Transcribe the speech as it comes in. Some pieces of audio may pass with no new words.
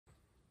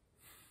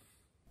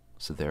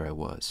So there I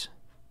was,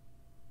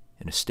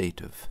 in a state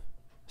of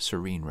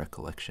serene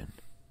recollection,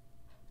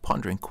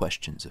 pondering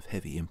questions of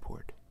heavy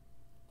import,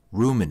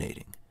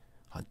 ruminating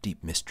on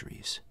deep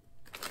mysteries.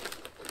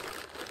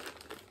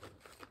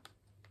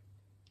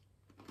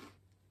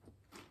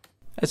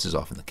 As is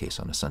often the case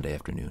on a Sunday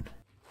afternoon.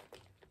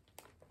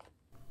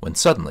 When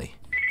suddenly,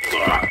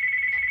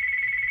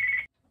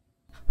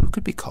 who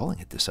could be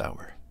calling at this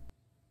hour?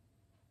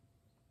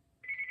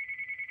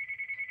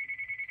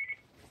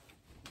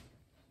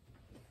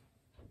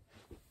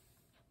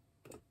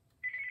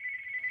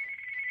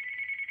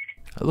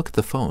 I look at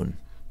the phone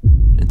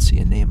and see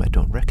a name I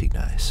don't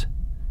recognize.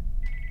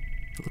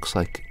 It looks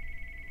like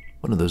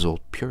one of those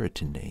old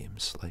Puritan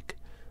names, like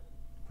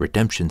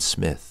Redemption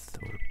Smith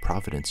or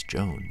Providence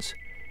Jones.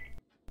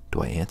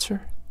 Do I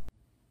answer?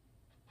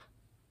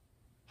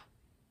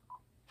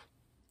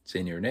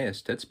 St.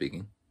 Irenaeus, Ted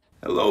speaking.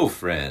 Hello,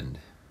 friend.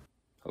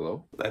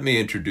 Hello? Let me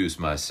introduce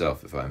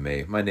myself, if I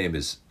may. My name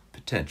is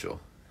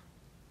Potential.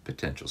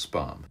 Potential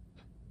Spom.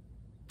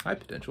 Hi,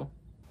 Potential.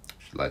 I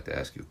should like to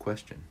ask you a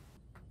question.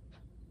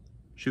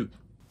 Shoot.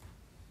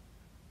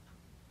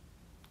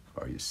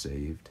 Are you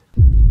saved?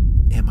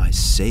 Am I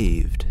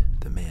saved?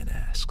 The man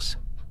asks.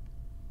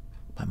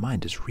 My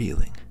mind is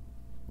reeling.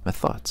 My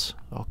thoughts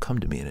all come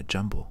to me in a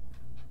jumble.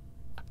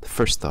 The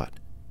first thought,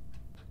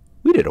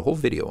 we did a whole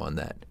video on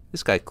that.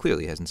 This guy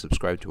clearly hasn't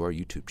subscribed to our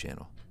YouTube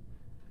channel.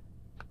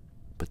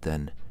 But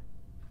then,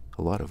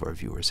 a lot of our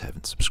viewers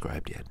haven't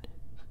subscribed yet.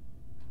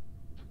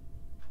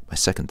 My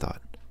second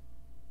thought,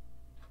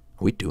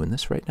 are we doing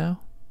this right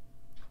now?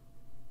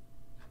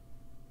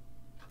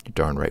 You're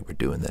darn right we're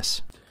doing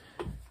this.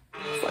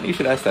 Funny you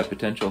should ask that,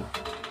 Potential.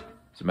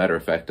 As a matter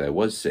of fact, I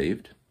was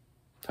saved,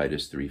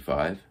 Titus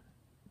 3:5,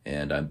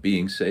 and I'm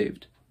being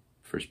saved,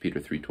 1 Peter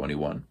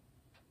 3:21,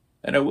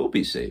 and I will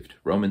be saved,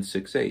 Romans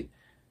 6:8,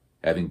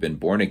 having been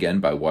born again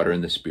by water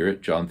and the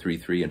Spirit, John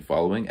 3:3 and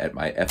following, at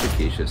my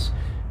efficacious,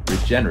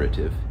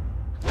 regenerative,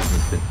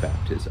 infant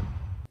baptism.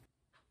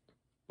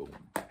 Boom.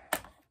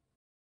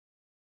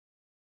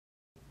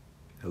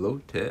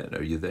 Hello, Ted.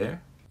 Are you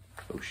there?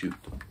 Oh, shoot.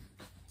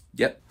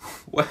 Yep.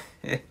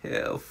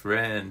 Well,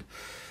 friend,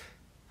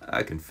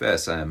 I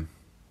confess I am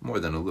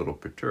more than a little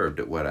perturbed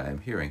at what I am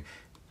hearing.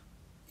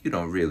 You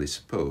don't really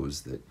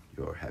suppose that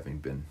your having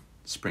been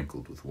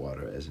sprinkled with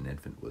water as an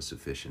infant was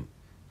sufficient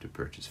to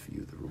purchase for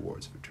you the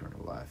rewards of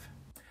eternal life?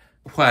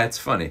 Why, it's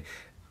funny.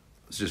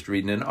 I was just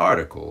reading an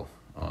article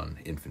on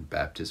infant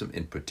baptism,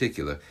 in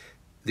particular,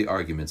 the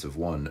arguments of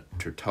one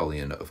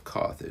Tertullian of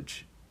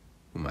Carthage,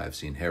 whom I have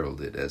seen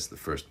heralded as the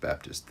first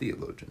Baptist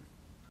theologian.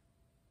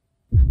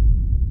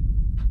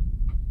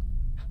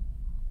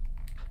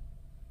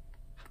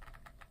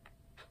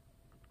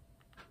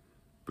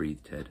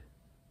 Breathe, Ted.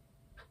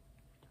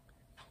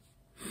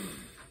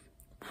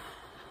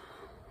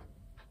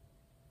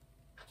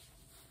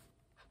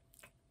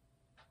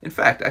 In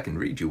fact, I can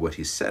read you what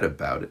he said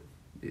about it,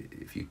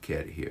 if you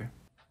care to hear.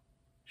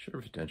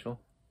 Sure, Potential.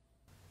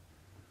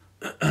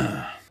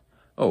 I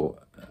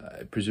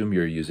presume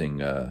you're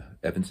using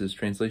Evans's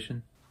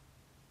translation?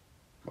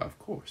 Why, of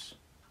course.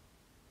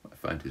 I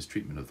find his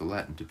treatment of the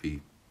Latin to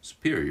be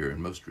superior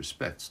in most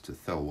respects to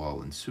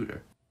Thelwall and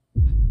Suter.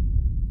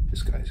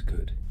 This guy's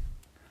good.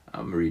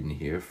 I'm reading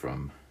here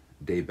from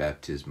De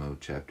Baptismo,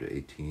 chapter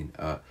 18.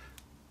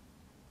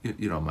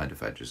 You don't mind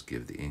if I just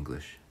give the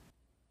English?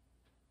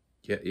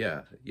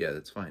 Yeah,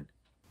 that's fine.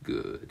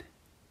 Good.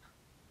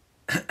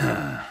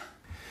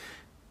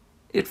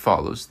 It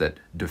follows that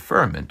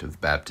deferment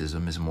of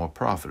baptism is more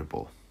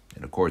profitable,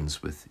 in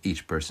accordance with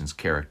each person's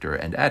character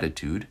and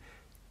attitude,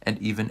 and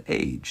even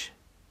age,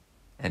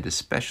 and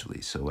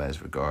especially so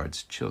as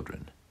regards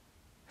children.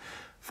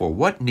 For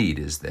what need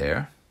is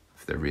there,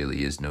 if there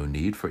really is no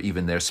need, for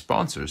even their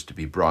sponsors to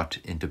be brought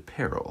into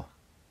peril?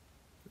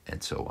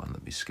 And so on.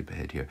 Let me skip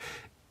ahead here.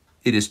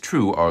 It is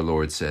true, our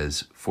Lord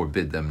says,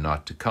 forbid them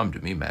not to come to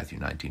me, Matthew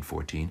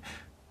 19:14.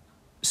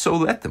 So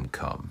let them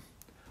come.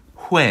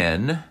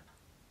 When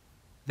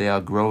they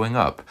are growing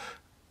up,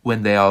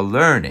 when they are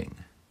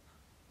learning,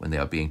 when they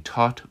are being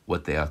taught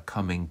what they are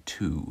coming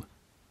to.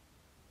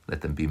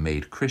 Let them be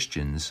made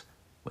Christians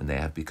when they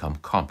have become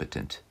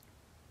competent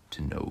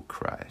to know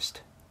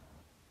Christ.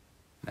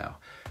 Now,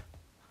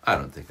 I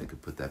don't think I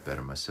could put that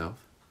better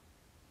myself.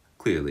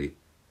 Clearly,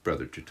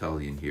 Brother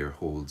Tertullian here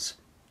holds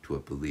to a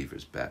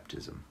believer's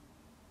baptism.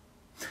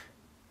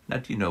 Now,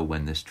 do you know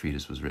when this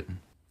treatise was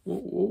written?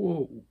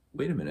 Whoa,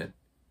 wait a minute.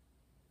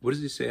 What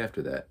does he say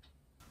after that?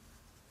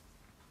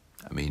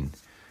 I mean,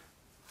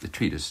 the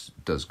treatise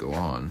does go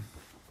on.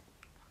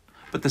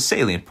 But the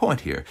salient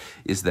point here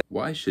is that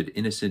why should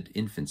innocent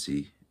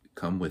infancy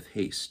come with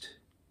haste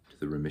to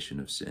the remission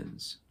of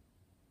sins?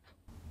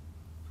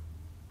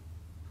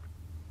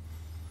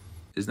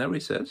 Isn't that what he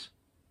says?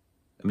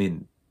 I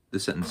mean, the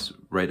sentence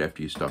right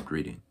after you stopped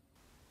reading.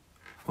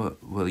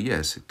 Well,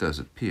 yes, it does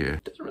appear.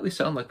 It doesn't really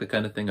sound like the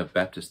kind of thing a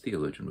Baptist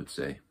theologian would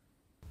say.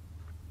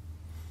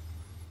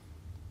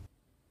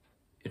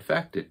 In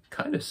fact, it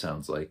kind of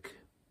sounds like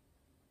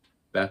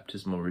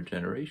baptismal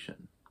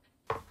regeneration.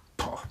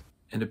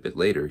 And a bit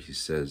later he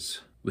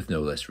says, with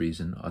no less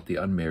reason ought the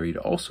unmarried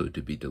also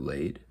to be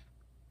delayed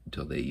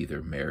until they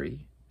either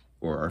marry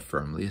or are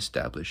firmly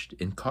established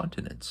in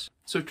continence.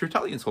 So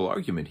Tertullian's whole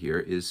argument here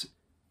is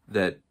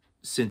that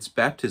since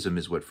baptism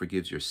is what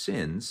forgives your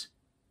sins,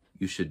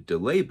 you should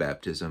delay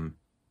baptism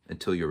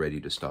until you're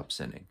ready to stop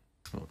sinning.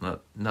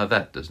 Well, now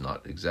that does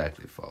not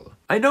exactly follow.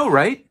 I know,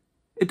 right?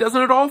 It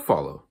doesn't at all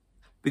follow.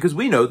 Because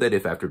we know that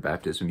if after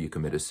baptism you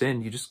commit a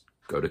sin, you just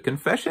go to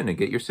confession and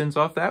get your sins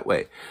off that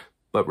way.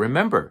 But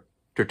remember,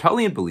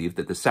 Tertullian believed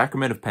that the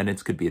sacrament of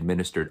penance could be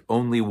administered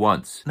only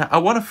once. Now, I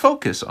want to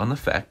focus on the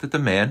fact that the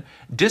man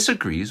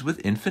disagrees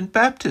with infant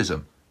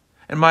baptism.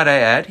 And might I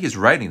add, he is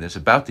writing this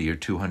about the year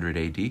 200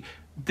 AD.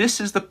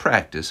 This is the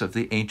practice of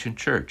the ancient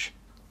church.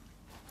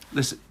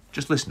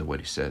 Just listen to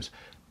what he says.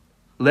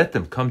 Let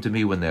them come to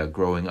me when they are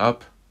growing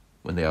up,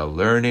 when they are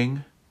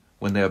learning,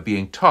 when they are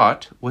being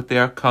taught what they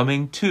are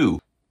coming to.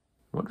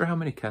 I wonder how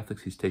many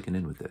Catholics he's taken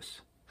in with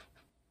this.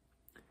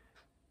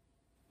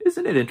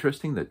 Isn't it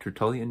interesting that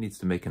Tertullian needs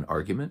to make an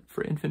argument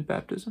for infant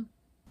baptism?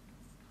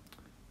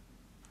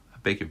 I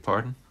beg your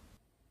pardon?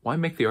 Why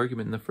make the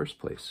argument in the first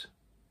place?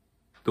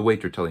 The way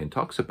Tertullian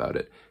talks about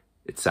it,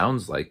 it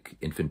sounds like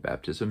infant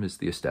baptism is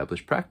the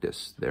established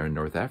practice there in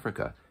North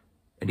Africa,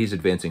 and he's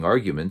advancing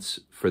arguments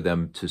for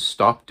them to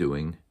stop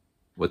doing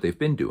what they've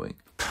been doing.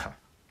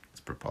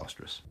 It's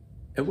preposterous.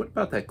 And what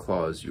about that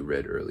clause you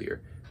read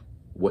earlier?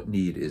 What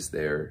need is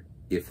there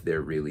if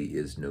there really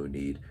is no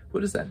need?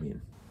 What does that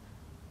mean?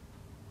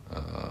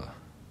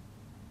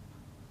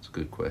 It's a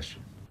good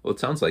question. Well, it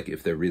sounds like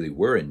if there really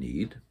were a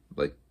need,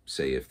 like,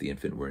 say, if the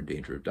infant were in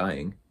danger of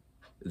dying,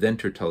 then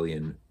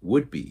Tertullian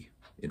would be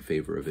in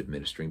favor of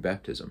administering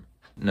baptism.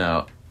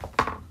 Now,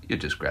 you're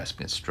just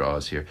grasping at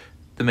straws here.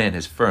 The man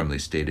has firmly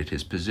stated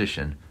his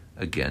position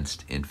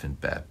against infant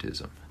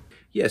baptism.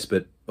 Yes,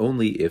 but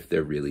only if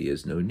there really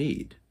is no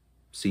need.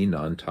 Si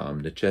non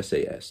tam necesse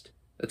est.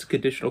 That's a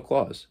conditional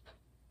clause.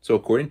 So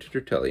according to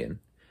Tertullian,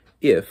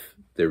 if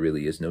there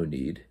really is no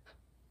need,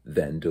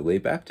 then delay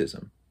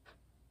baptism.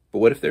 But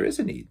what if there is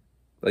a need?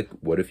 Like,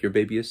 what if your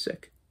baby is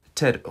sick?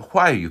 Ted,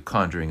 why are you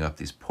conjuring up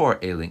these poor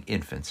ailing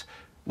infants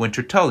when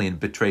Tertullian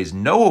betrays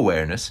no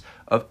awareness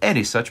of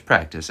any such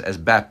practice as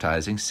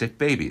baptizing sick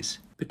babies?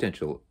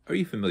 Potential. Are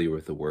you familiar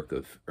with the work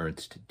of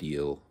Ernst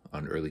Diehl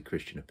on early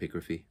Christian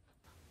epigraphy?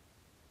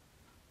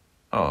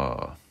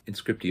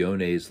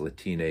 Inscriptiones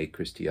Latinae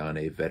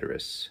Christianae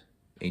Veteris,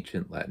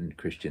 Ancient Latin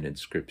Christian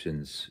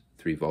Inscriptions,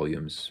 3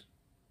 volumes,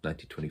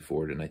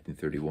 1924 to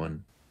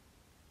 1931.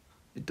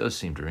 It does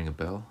seem to ring a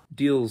bell.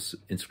 Diehl's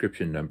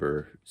inscription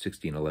number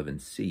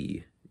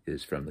 1611c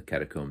is from the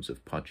catacombs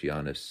of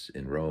Pontianus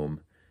in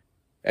Rome.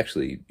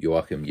 Actually,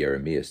 Joachim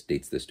Jeremias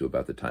dates this to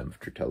about the time of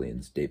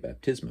Tertullian's De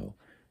Baptismo,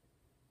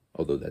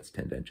 although that's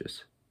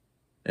tendentious.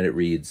 And it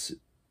reads,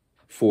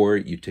 For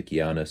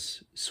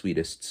Eutychianus,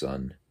 sweetest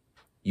son,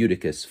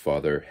 Eutychus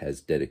father has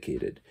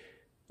dedicated,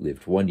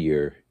 lived 1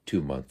 year,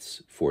 2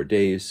 months, 4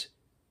 days,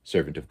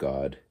 servant of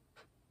God,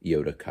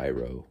 Iota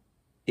Cairo,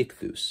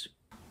 Ichthus.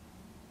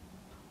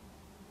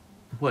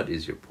 What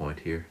is your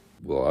point here?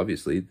 Well,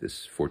 obviously,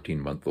 this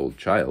 14-month-old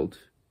child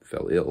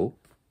fell ill,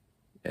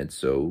 and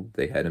so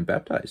they had him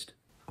baptized.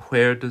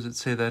 Where does it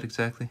say that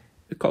exactly?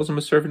 It calls him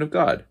a servant of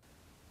God.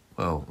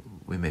 Well,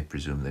 we may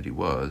presume that he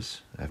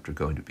was, after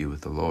going to be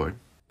with the Lord.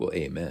 Well,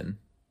 amen.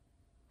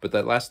 But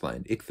that last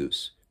line,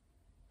 Ichthus,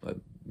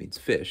 means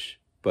fish.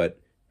 But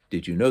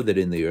did you know that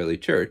in the early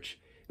church,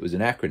 it was an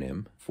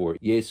acronym for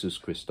Jesus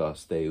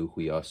Christos Theou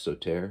Huios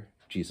Soter,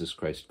 Jesus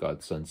Christ,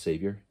 God's Son,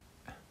 Savior?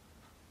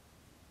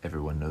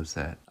 Everyone knows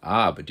that.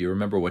 But do you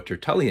remember what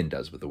Tertullian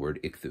does with the word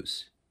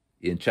Ichthus?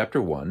 In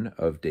chapter 1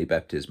 of De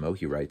Baptismo,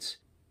 he writes,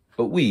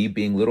 But we,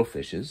 being little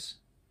fishes,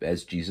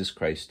 as Jesus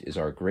Christ is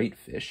our great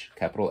fish,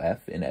 capital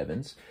F in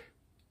Evans,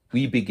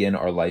 we begin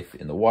our life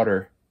in the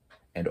water,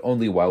 and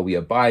only while we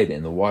abide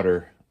in the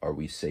water are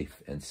we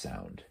safe and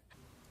sound.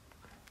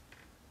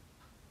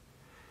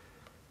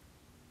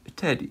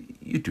 Ted,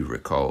 you do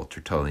recall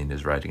Tertullian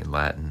is writing in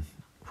Latin,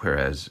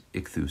 whereas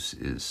Ichthus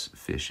is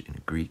fish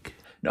in Greek.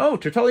 No,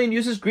 Tertullian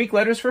uses Greek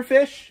letters for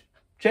fish.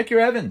 Check your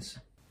Evans.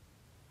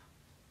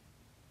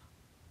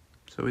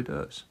 So he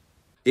does.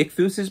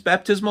 Ichthus is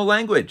baptismal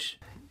language.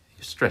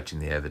 You're stretching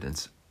the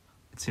evidence.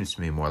 It seems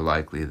to me more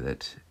likely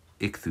that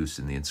Ichthus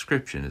in the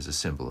inscription is a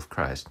symbol of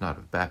Christ, not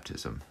of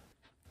baptism.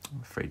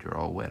 I'm afraid you're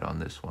all wet on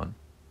this one.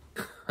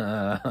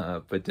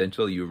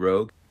 Potential, you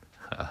rogue.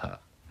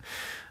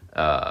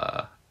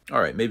 All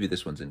right, maybe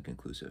this one's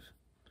inconclusive.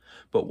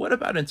 But what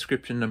about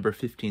inscription number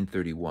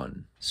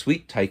 1531?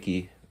 Sweet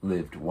Tyche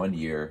lived 1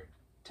 year,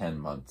 10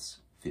 months,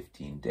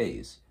 15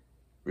 days,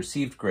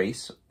 received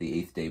grace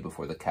the 8th day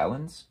before the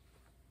calends,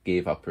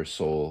 gave up her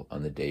soul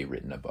on the day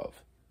written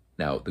above.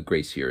 Now, the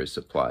grace here is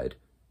supplied,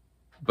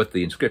 but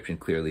the inscription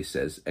clearly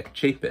says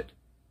excepit.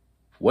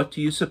 What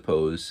do you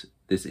suppose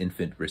this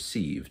infant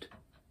received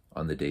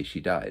on the day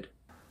she died?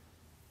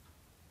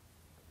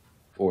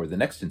 Or the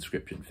next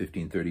inscription,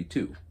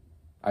 1532.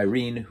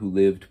 Irene, who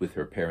lived with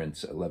her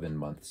parents 11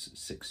 months,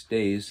 6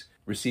 days,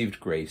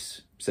 received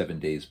grace 7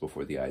 days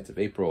before the Ides of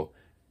April,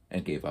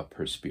 and gave up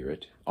her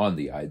spirit on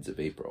the Ides of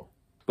April.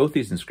 Both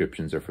these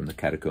inscriptions are from the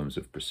catacombs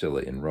of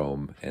Priscilla in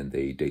Rome, and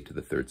they date to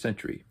the 3rd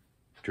century.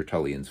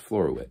 Tertullian's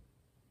Florowit.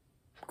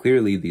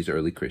 Clearly, these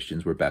early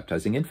Christians were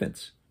baptizing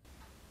infants.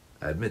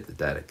 I admit that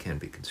data can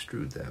be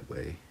construed that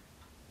way.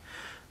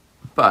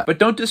 But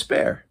don't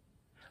despair.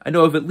 I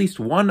know of at least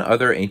one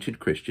other ancient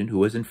Christian who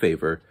was in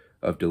favor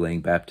of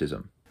delaying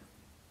baptism.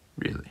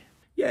 Really?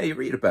 Yeah, you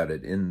read about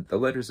it in the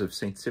letters of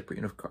St.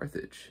 Cyprian of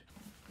Carthage.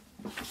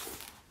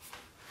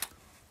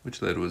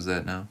 Which letter was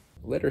that now?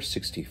 Letter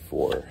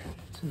 64.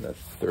 It's in the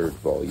 3rd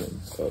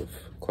volume of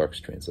Clarke's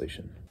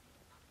translation.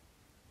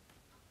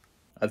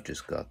 I've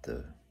just got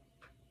the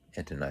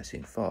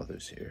Ante-Nicene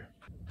Fathers here.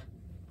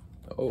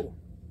 Oh.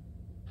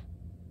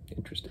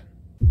 Interesting.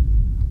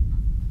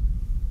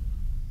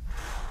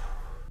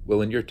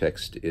 Well, in your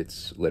text,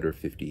 it's letter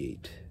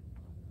 58.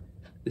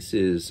 This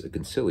is a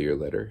conciliar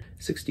letter.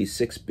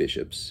 66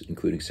 bishops,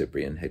 including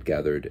Cyprian, had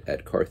gathered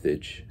at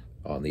Carthage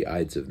on the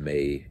Ides of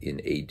May in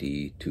AD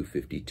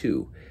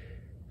 252,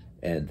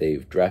 and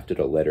they've drafted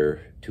a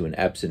letter to an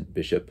absent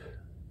bishop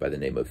by the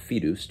name of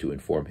Fidus to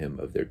inform him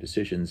of their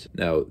decisions.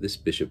 Now, this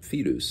Bishop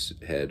Fidus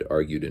had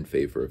argued in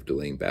favor of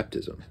delaying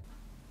baptism.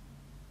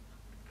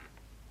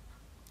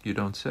 You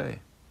don't say.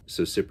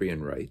 So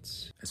Cyprian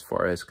writes, as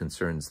far as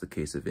concerns the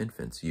case of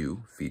infants,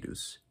 you,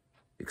 Fidus,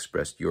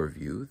 expressed your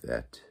view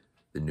that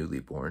the newly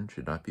born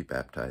should not be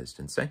baptized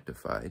and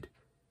sanctified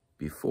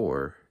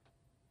before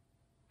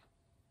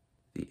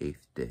the 8th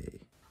day.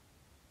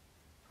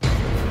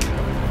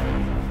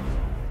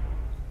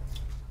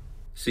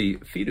 See,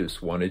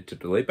 Fidus wanted to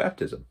delay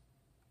baptism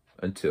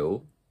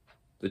until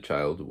the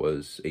child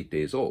was 8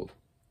 days old.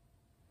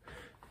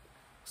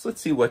 So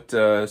let's see what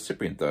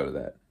Cyprian thought of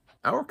that.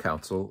 Our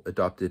council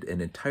adopted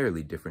an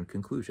entirely different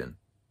conclusion.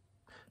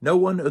 No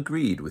one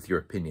agreed with your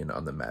opinion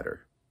on the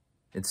matter.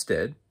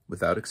 Instead,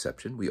 without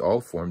exception, we all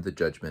formed the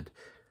judgment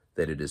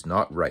that it is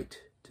not right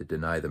to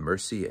deny the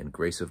mercy and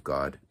grace of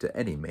God to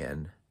any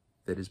man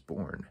that is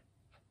born.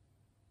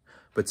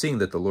 But seeing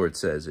that the Lord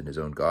says in his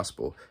own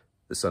gospel,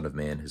 the Son of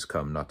Man has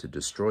come not to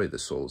destroy the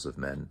souls of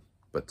men,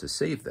 but to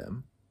save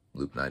them,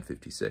 Luke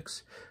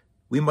 9:56,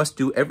 we must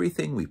do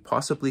everything we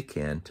possibly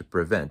can to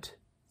prevent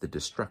the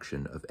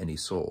destruction of any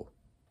soul.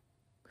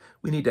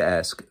 We need to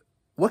ask,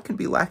 what can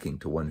be lacking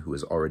to one who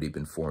has already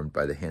been formed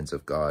by the hands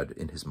of God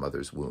in his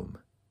mother's womb?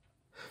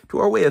 To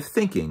our way of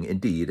thinking,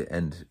 indeed,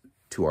 and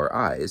to our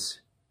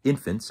eyes,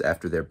 infants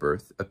after their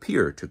birth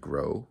appear to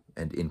grow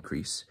and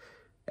increase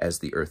as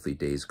the earthly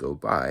days go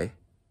by,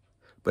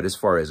 but as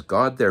far as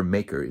God their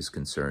Maker is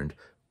concerned,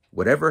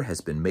 whatever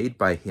has been made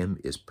by him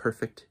is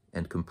perfect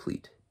and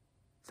complete,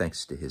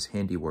 thanks to his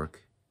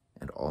handiwork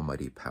and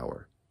almighty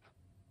power.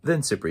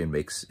 Then Cyprian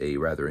makes a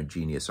rather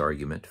ingenious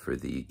argument for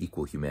the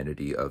equal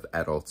humanity of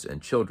adults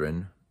and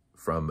children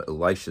from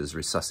Elisha's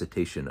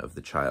resuscitation of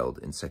the child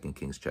in 2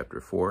 Kings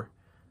chapter 4.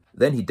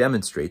 Then he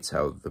demonstrates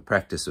how the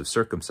practice of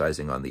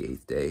circumcising on the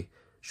 8th day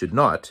should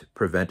not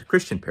prevent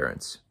Christian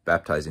parents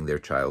baptizing their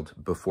child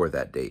before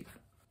that date.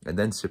 And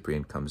then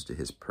Cyprian comes to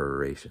his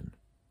peroration.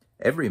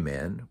 Every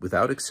man,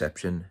 without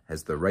exception,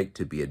 has the right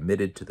to be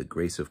admitted to the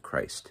grace of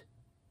Christ.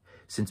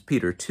 Since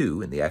Peter,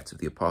 too, in the Acts of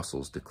the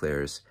Apostles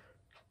declares,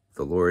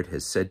 the Lord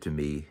has said to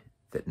me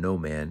that no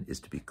man is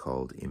to be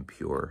called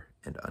impure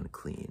and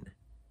unclean.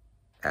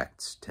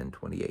 Acts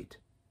 10:28.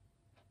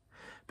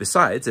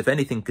 Besides, if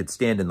anything could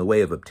stand in the way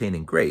of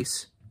obtaining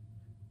grace,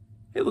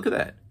 hey, look at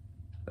that.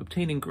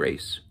 Obtaining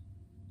grace.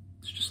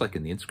 It's just like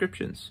in the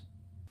inscriptions.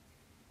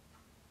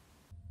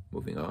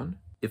 Moving on.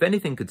 If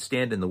anything could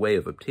stand in the way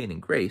of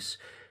obtaining grace,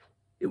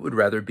 it would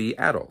rather be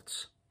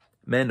adults,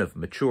 men of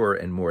mature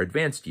and more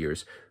advanced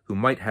years who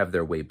might have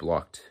their way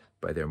blocked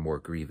by their more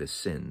grievous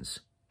sins.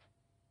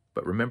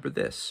 But remember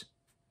this,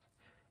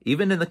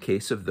 even in the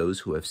case of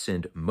those who have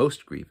sinned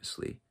most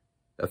grievously,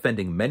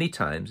 offending many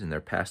times in their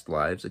past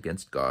lives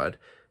against God,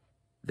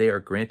 they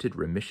are granted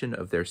remission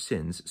of their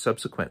sins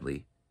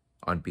subsequently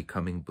on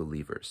becoming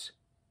believers.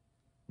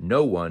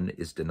 No one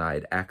is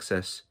denied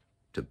access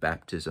to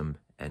baptism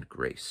and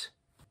grace.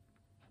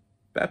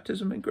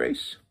 Baptism and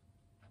grace?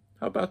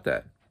 How about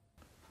that?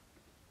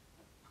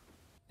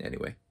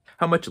 Anyway,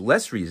 how much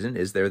less reason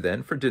is there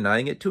then for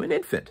denying it to an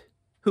infant,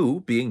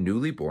 who, being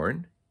newly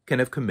born, can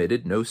have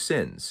committed no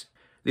sins?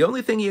 The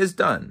only thing he has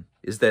done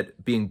is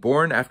that, being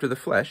born after the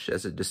flesh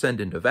as a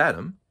descendant of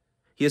Adam,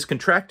 he has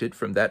contracted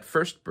from that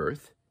first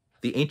birth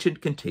the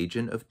ancient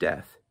contagion of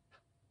death,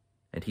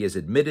 and he is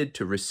admitted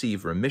to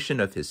receive remission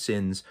of his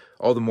sins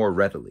all the more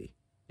readily,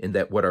 in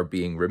that what are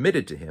being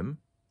remitted to him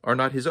are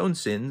not his own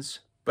sins,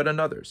 but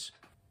another's.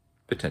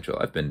 Potential,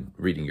 I've been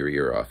reading your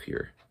ear off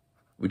here.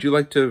 Would you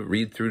like to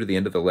read through to the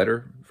end of the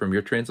letter from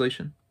your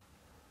translation?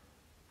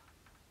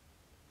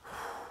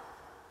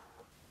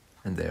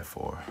 And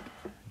therefore,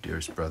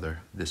 dearest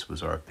brother, this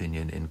was our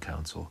opinion in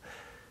council,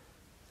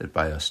 that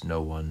by us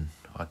no one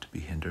ought to be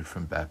hindered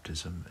from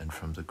baptism and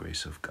from the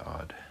grace of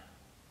God,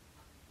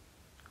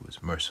 who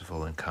is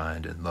merciful and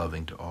kind and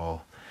loving to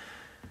all,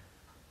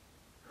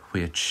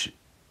 which,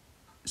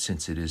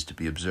 since it is to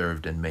be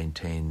observed and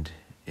maintained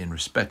in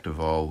respect of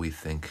all, we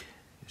think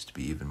is to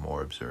be even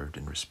more observed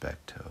in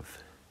respect of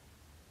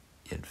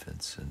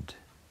infants and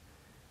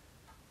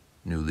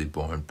newly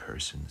born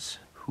persons,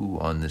 who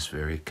on this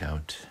very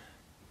account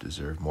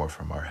deserve more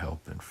from our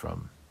help and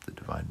from the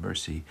divine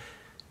mercy,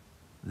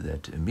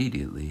 that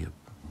immediately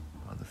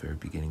on the very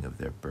beginning of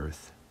their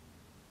birth,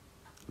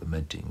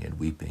 lamenting and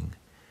weeping,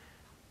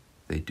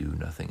 they do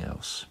nothing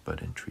else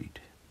but entreat.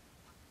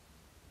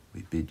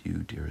 We bid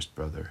you, dearest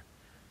brother,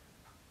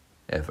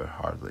 ever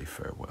heartily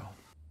farewell.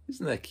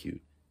 Isn't that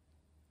cute?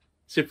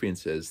 Cyprian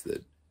says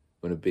that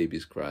when a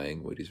baby's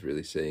crying, what he's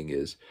really saying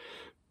is,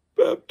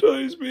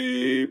 "Baptize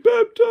me!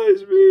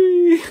 Baptize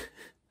me!"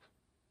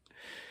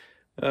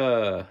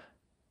 Well,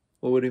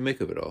 what do you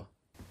make of it all?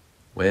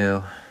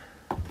 Well,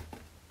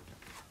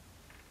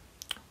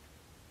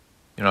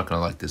 you're not going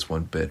to like this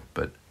one bit,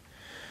 but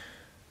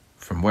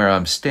from where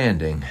I'm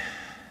standing,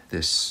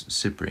 this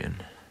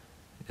Cyprian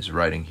is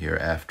writing here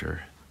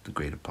after the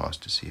great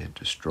apostasy had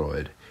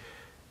destroyed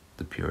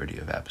the purity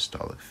of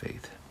apostolic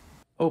faith.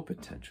 Oh,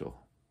 potential.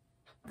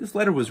 This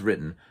letter was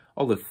written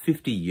all of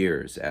 50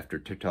 years after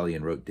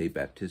Tertullian wrote De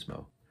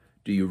Baptismo.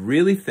 Do you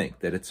really think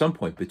that at some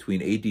point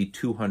between AD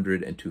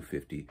 200 and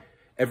 250,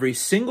 every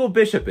single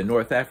bishop in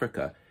North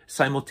Africa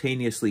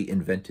simultaneously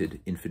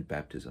invented infant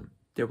baptism?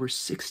 There were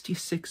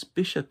 66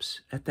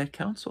 bishops at that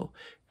council.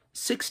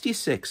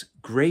 66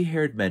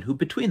 gray-haired men who,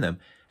 between them,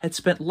 had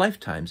spent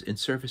lifetimes in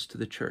service to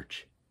the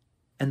church.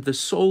 And the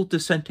sole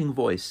dissenting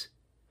voice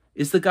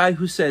is the guy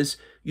who says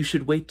you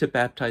should wait to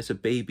baptize a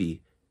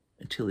baby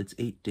until it's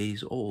 8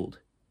 days old.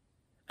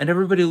 And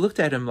everybody looked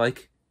at him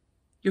like,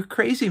 "You're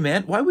crazy,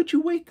 man. Why would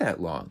you wait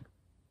that long?"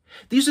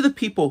 These are the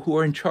people who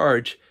are in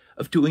charge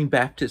of doing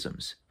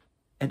baptisms,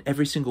 and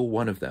every single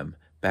one of them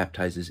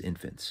baptizes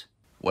infants.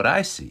 What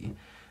I see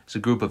is a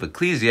group of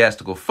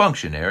ecclesiastical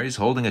functionaries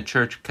holding a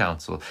church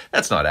council.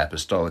 That's not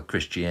apostolic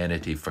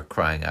Christianity, for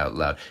crying out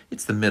loud.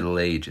 It's the Middle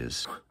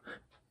Ages.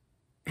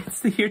 It's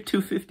the year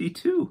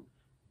 252.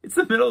 It's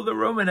the middle of the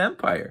Roman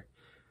Empire.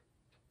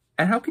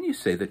 And how can you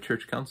say that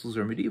church councils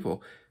are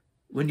medieval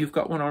when you've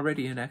got one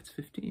already in Acts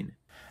 15?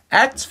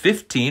 Acts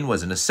 15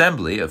 was an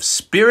assembly of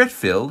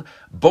spirit-filled,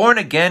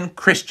 born-again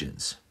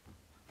Christians,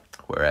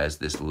 whereas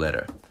this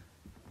letter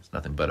is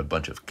nothing but a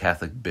bunch of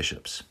Catholic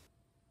bishops.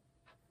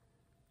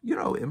 You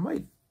know, it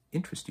might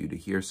interest you to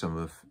hear some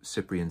of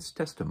Cyprian's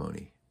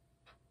testimony.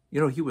 You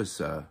know, he was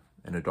an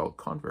adult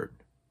convert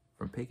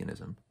from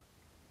paganism.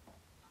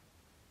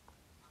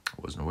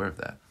 I wasn't aware of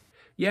that.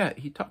 Yeah,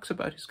 he talks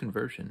about his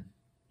conversion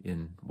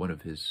in one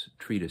of his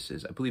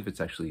treatises. I believe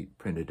it's actually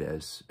printed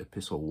as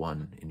Epistle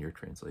 1 in your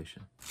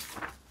translation.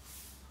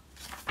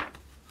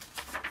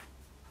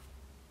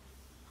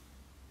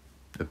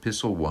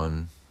 Epistle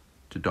 1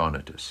 to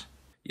Donatus.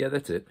 Yeah,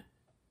 that's it.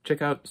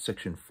 Check out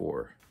section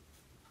 4.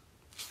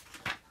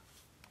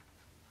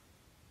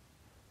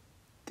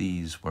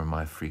 These were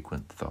my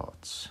frequent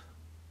thoughts,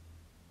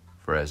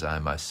 for as I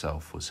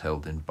myself was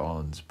held in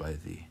bonds by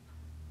the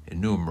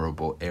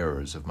innumerable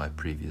errors of my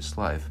previous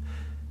life,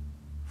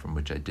 from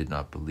which I did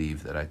not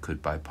believe that I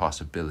could by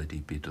possibility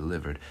be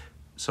delivered,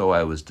 so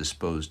I was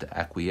disposed to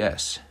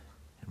acquiesce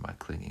in my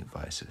clinging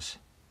vices.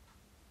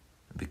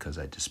 And because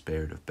I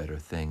despaired of better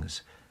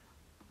things,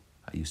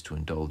 I used to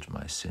indulge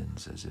my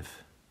sins as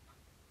if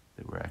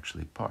they were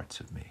actually parts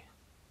of me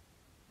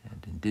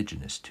and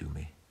indigenous to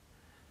me.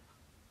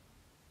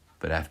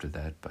 But after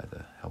that, by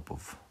the help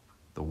of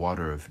the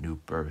water of new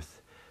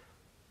birth,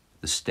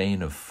 the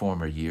stain of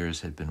former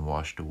years had been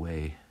washed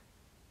away,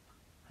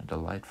 and a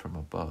light from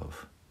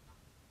above,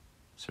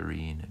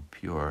 serene and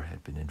pure,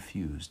 had been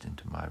infused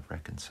into my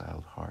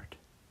reconciled heart.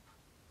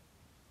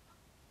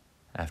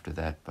 After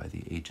that, by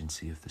the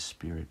agency of the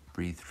Spirit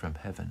breathed from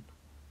heaven,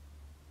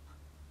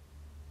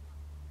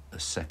 a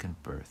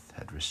second birth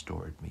had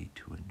restored me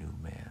to a new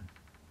man.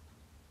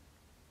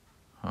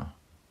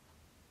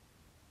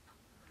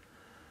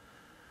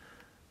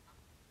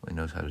 Well, he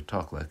knows how to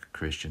talk like a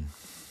Christian,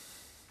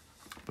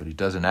 but he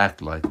doesn't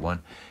act like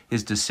one.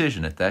 His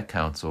decision at that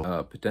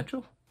council...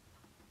 Potential?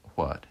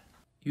 What?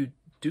 You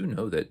do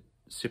know that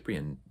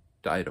Cyprian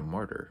died a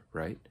martyr,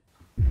 right?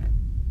 I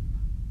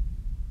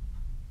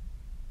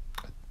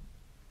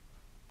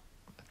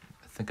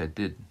think I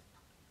did.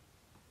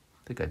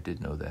 I think I did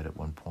know that at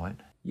one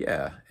point.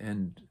 Yeah,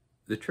 and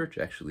the church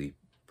actually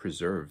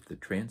preserved the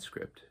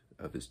transcript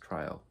of his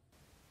trial.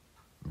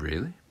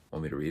 Really?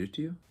 Want me to read it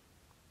to you?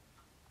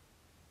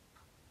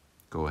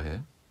 Go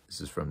ahead. This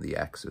is from the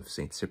Acts of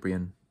St.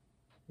 Cyprian,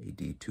 AD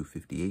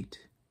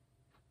 258,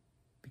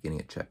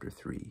 beginning at chapter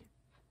 3.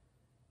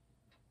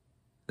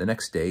 The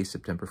next day,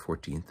 September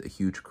 14th, a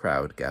huge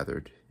crowd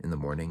gathered in the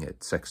morning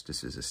at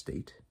Sextus's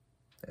estate,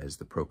 as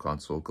the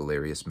proconsul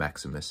Galerius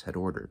Maximus had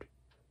ordered.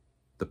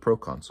 The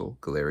proconsul,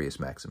 Galerius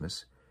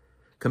Maximus,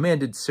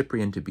 commanded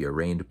Cyprian to be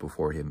arraigned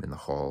before him in the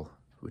hall,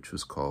 which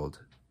was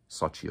called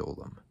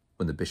Sociolum.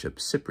 When the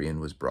bishop Cyprian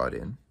was brought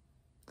in,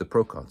 the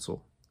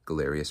proconsul,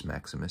 Galerius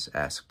Maximus,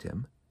 asked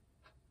him,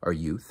 "Are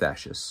you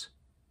Thascius,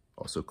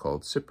 also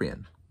called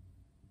Cyprian?"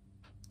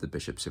 The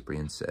bishop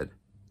Cyprian said,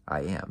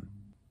 "I am."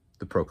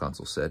 the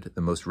proconsul said. "The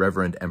most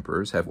reverend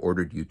emperors have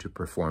ordered you to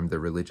perform the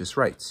religious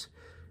rites."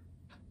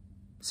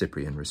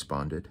 Cyprian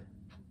responded,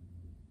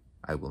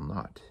 "I will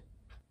not."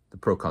 The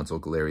proconsul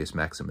Galerius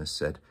Maximus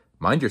said,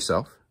 "Mind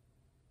yourself."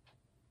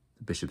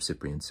 The Bishop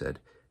Cyprian said,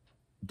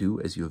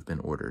 "Do as you have been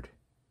ordered.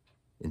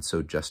 In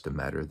so just a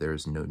matter there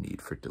is no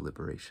need for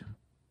deliberation."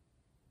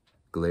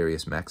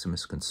 Galerius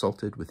Maximus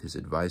consulted with his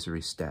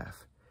advisory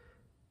staff,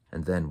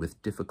 and then,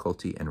 with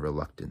difficulty and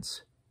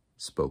reluctance,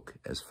 spoke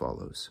as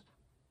follows.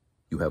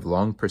 "You have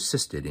long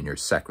persisted in your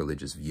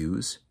sacrilegious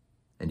views,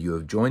 and you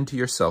have joined to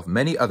yourself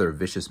many other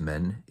vicious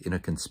men in a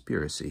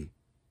conspiracy.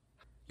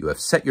 You have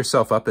set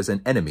yourself up as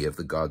an enemy of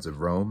the gods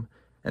of Rome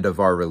and of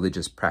our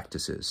religious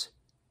practices,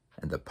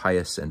 and the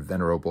pious and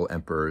venerable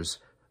emperors,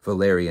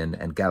 Valerian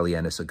and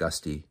Gallienus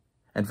Augusti,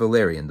 and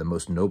Valerian, the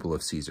most noble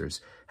of Caesars,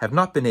 have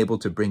not been able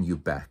to bring you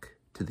back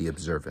to the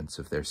observance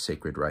of their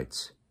sacred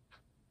rites.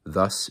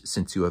 Thus,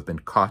 since you have been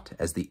caught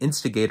as the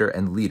instigator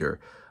and leader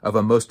of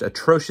a most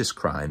atrocious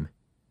crime,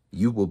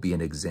 you will be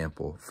an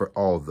example for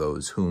all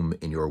those whom,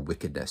 in your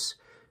wickedness,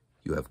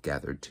 you have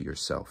gathered to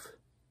yourself.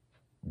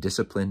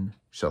 Discipline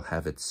shall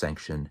have its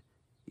sanction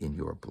in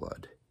your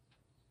blood."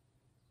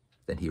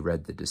 Then he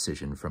read the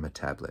decision from a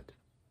tablet.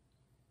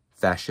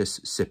 "Thascius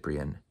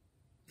Cyprian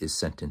is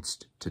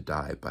sentenced to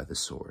die by the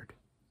sword."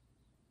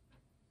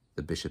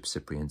 The Bishop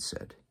Cyprian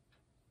said,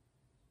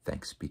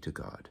 "Thanks be to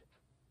God."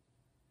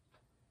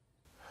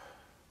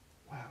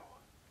 Wow.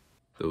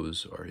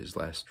 Those are his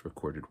last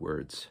recorded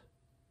words.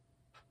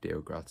 Deo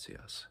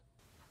gratias.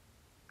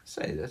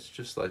 Say, that's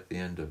just like the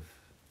end of...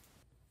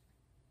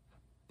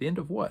 The end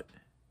of what?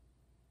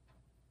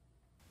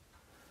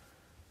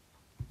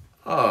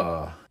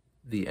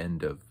 The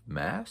end of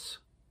Mass?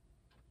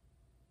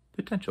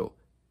 Potential.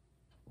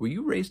 Were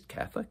you raised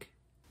Catholic?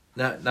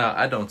 Now,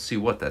 I don't see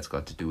what that's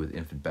got to do with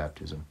infant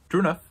baptism. True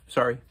enough.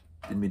 Sorry.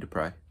 Didn't mean to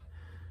pry.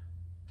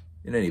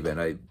 In any event,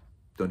 I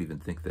don't even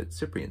think that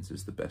Cyprian's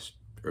is the best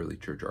early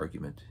church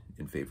argument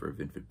in favor of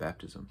infant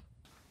baptism.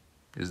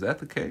 Is that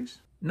the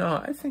case? No,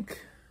 I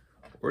think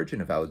Origen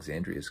of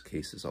Alexandria's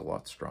case is a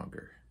lot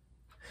stronger.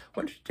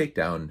 Why don't you take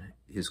down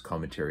his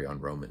commentary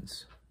on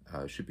Romans?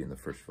 It should be in the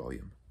first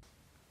volume.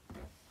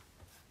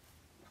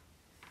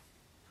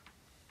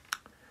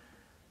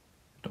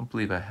 I don't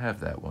believe I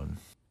have that one.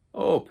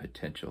 Oh,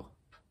 potential.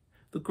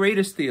 The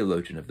greatest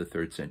theologian of the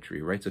 3rd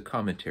century writes a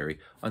commentary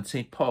on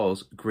St.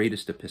 Paul's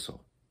greatest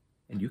epistle,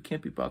 and you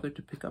can't be bothered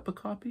to pick up a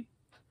copy?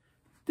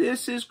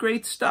 This is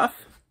great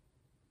stuff.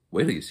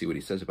 Wait till you see what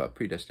he says about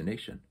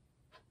predestination.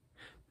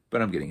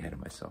 But I'm getting ahead of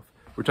myself.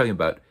 We're talking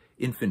about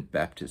infant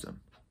baptism.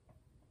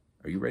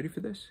 Are you ready for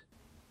this?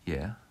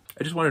 Yeah.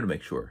 I just wanted to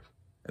make sure.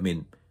 I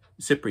mean,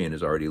 Cyprian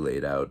has already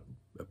laid out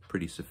a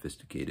pretty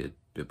sophisticated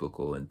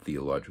biblical and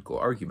theological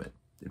argument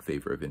in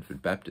favor of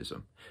infant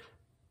baptism.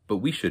 But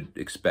we should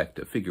expect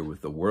a figure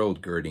with the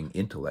world-girding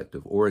intellect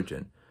of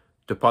Origen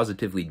to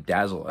positively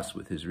dazzle us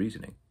with his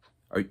reasoning.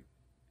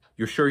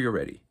 You're sure you're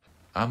ready?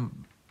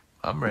 I'm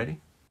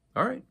ready.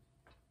 All right.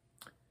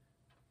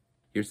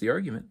 Here's the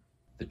argument.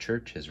 The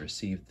Church has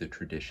received the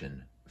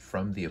tradition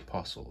from the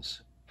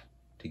apostles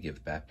to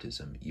give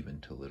baptism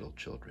even to little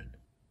children.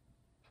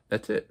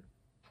 That's it.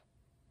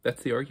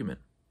 That's the argument.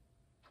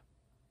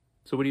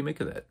 So what do you make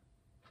of that?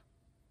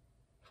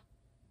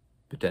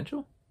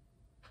 Potential?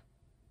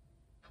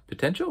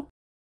 Potential?